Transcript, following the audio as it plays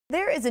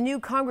There is a new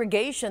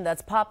congregation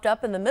that's popped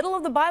up in the middle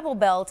of the Bible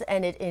Belt,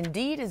 and it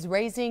indeed is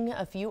raising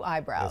a few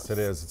eyebrows. Yes, it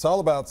is. It's all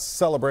about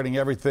celebrating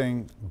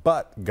everything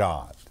but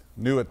God.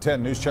 New at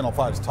 10, News Channel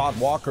 5's Todd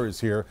Walker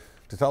is here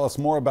to tell us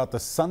more about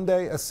the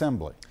Sunday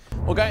Assembly.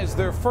 Well, guys,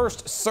 their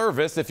first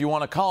service, if you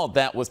want to call it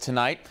that, was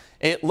tonight.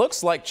 It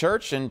looks like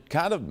church and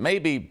kind of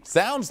maybe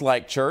sounds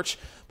like church,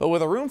 but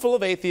with a room full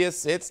of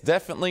atheists, it's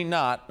definitely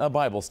not a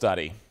Bible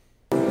study.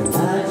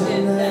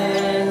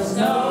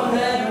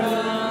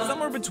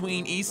 Somewhere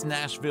between East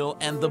Nashville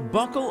and the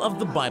buckle of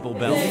the Bible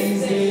Belt,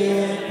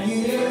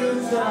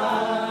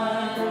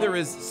 there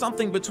is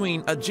something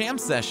between a jam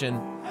session.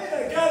 Hey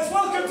there, guys,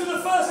 welcome to the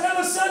first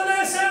ever Sunday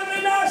Assembly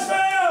in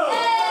Nashville!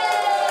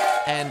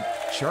 And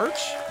church?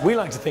 We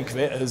like to think of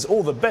it as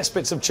all the best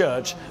bits of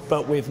church,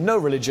 but with no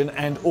religion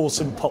and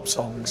awesome pop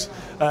songs.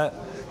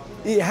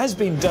 It has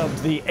been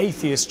dubbed the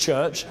Atheist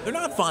Church. They're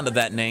not fond of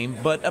that name,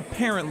 but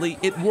apparently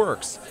it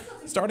works.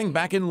 Starting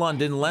back in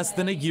London less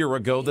than a year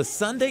ago, the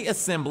Sunday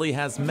Assembly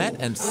has met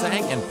and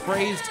sang and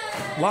praised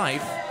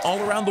life all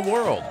around the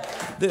world.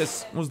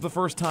 This was the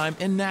first time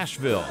in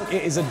Nashville.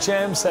 It is a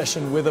jam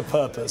session with a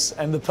purpose,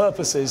 and the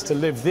purpose is to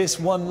live this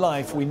one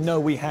life we know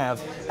we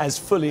have as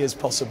fully as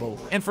possible.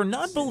 And for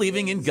not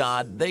believing in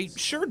God, they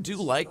sure do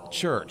like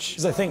church.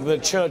 Because I think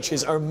that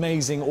churches are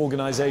amazing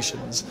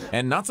organizations.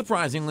 And not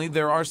surprisingly,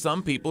 there are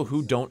some people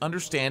who don't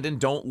understand and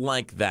don't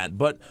like that.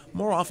 But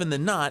more often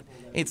than not,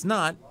 it's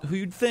not who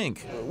you'd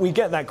think. We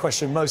get that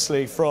question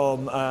mostly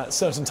from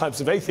certain types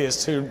of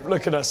atheists who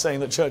look at us saying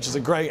that churches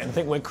are great and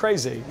think we're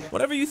crazy.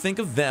 Whatever you think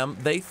of them,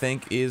 they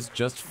think is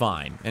just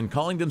fine. And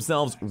calling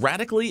themselves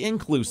radically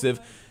inclusive,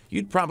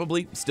 you'd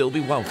probably still be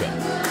welcome.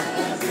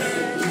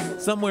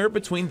 Somewhere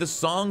between the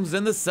songs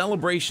and the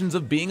celebrations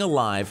of being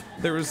alive,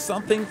 there is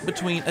something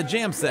between a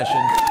jam session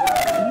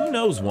and who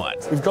knows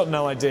what. We've got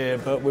no idea,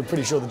 but we're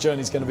pretty sure the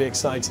journey's going to be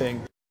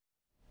exciting.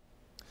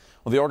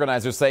 Well, the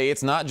organizers say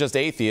it's not just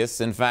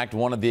atheists. In fact,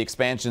 one of the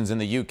expansions in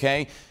the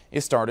UK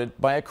is started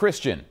by a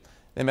Christian.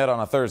 They met on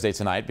a Thursday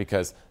tonight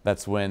because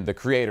that's when the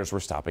creators were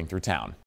stopping through town.